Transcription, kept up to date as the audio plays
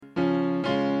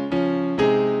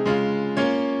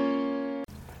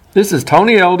This is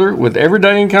Tony Elder with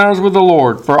Everyday Encounters with the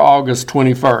Lord for August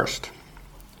 21st.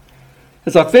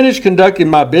 As I finished conducting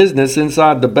my business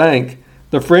inside the bank,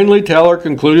 the friendly teller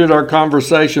concluded our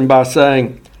conversation by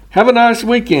saying, "Have a nice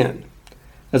weekend."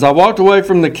 As I walked away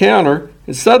from the counter,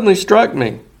 it suddenly struck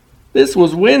me. This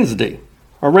was Wednesday,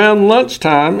 around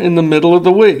lunchtime in the middle of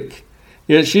the week,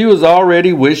 yet she was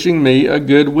already wishing me a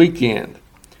good weekend.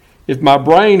 If my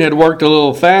brain had worked a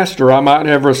little faster, I might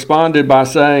have responded by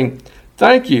saying,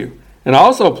 "Thank you, and I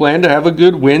also plan to have a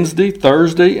good Wednesday,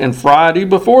 Thursday, and Friday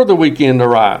before the weekend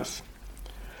arrives."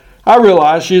 I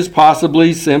realize she is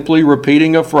possibly simply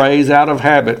repeating a phrase out of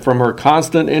habit from her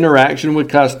constant interaction with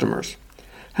customers.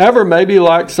 However, maybe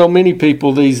like so many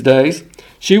people these days,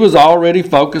 she was already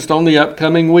focused on the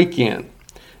upcoming weekend.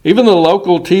 Even the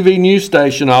local TV news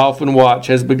station I often watch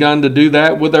has begun to do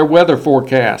that with their weather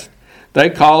forecast.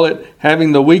 They call it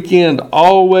having the weekend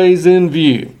always in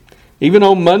view. Even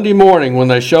on Monday morning when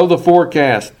they show the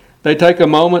forecast, they take a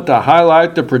moment to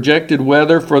highlight the projected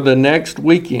weather for the next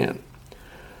weekend.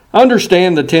 I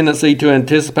understand the tendency to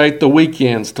anticipate the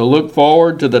weekends, to look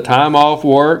forward to the time off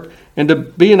work, and to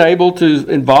being able to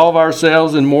involve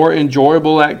ourselves in more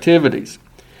enjoyable activities.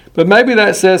 But maybe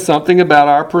that says something about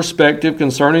our perspective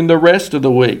concerning the rest of the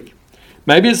week.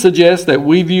 Maybe it suggests that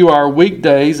we view our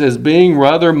weekdays as being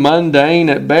rather mundane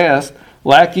at best,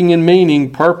 lacking in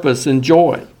meaning, purpose, and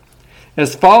joy.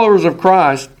 As followers of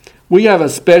Christ, we have a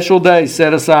special day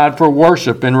set aside for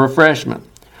worship and refreshment.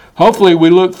 Hopefully, we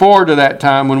look forward to that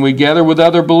time when we gather with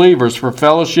other believers for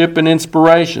fellowship and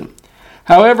inspiration.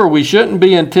 However, we shouldn't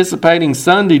be anticipating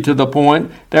Sunday to the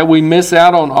point that we miss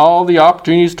out on all the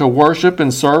opportunities to worship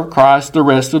and serve Christ the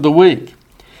rest of the week.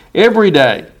 Every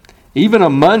day, even a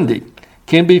Monday,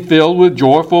 can be filled with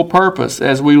joyful purpose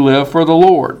as we live for the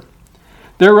Lord.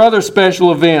 There are other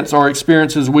special events or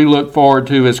experiences we look forward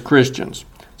to as Christians,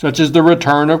 such as the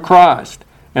return of Christ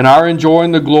and our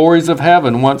enjoying the glories of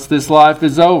heaven once this life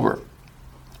is over.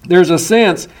 There's a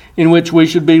sense in which we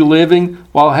should be living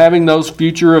while having those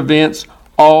future events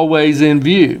always in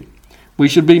view. We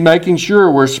should be making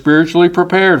sure we're spiritually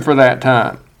prepared for that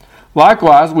time.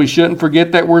 Likewise, we shouldn't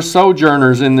forget that we're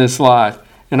sojourners in this life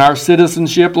and our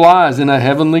citizenship lies in a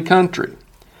heavenly country.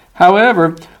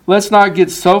 However, let's not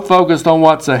get so focused on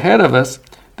what's ahead of us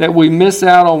that we miss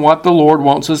out on what the Lord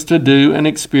wants us to do and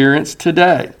experience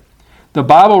today. The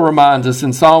Bible reminds us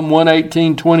in Psalm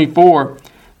 118:24,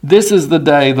 "This is the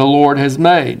day the Lord has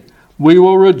made. We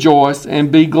will rejoice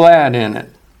and be glad in it."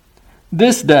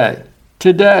 This day,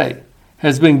 today,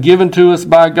 has been given to us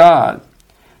by God.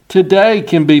 Today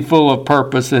can be full of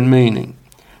purpose and meaning.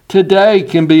 Today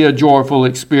can be a joyful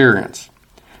experience.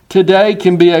 Today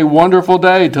can be a wonderful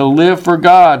day to live for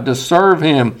God, to serve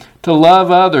Him, to love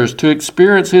others, to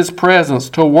experience His presence,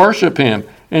 to worship Him,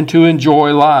 and to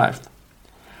enjoy life.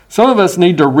 Some of us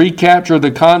need to recapture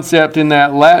the concept in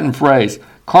that Latin phrase,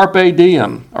 carpe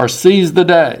diem, or seize the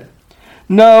day.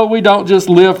 No, we don't just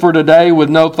live for today with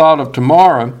no thought of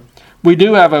tomorrow. We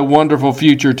do have a wonderful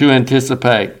future to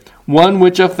anticipate, one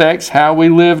which affects how we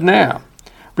live now.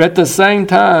 But at the same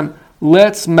time,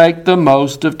 let's make the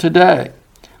most of today.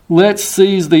 Let's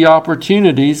seize the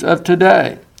opportunities of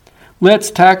today.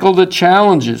 Let's tackle the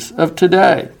challenges of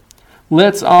today.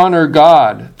 Let's honor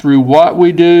God through what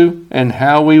we do and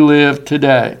how we live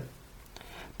today.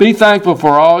 Be thankful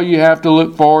for all you have to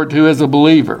look forward to as a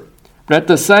believer. But at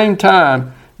the same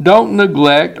time, don't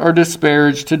neglect or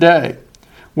disparage today.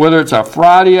 Whether it's a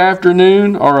Friday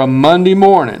afternoon or a Monday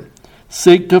morning,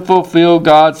 seek to fulfill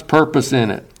God's purpose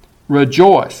in it.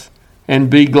 Rejoice and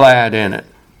be glad in it.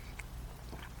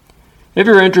 If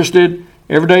you're interested,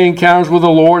 Everyday Encounters with the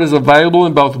Lord is available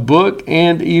in both book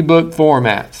and ebook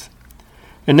formats.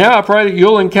 And now I pray that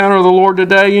you'll encounter the Lord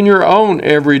today in your own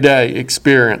everyday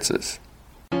experiences.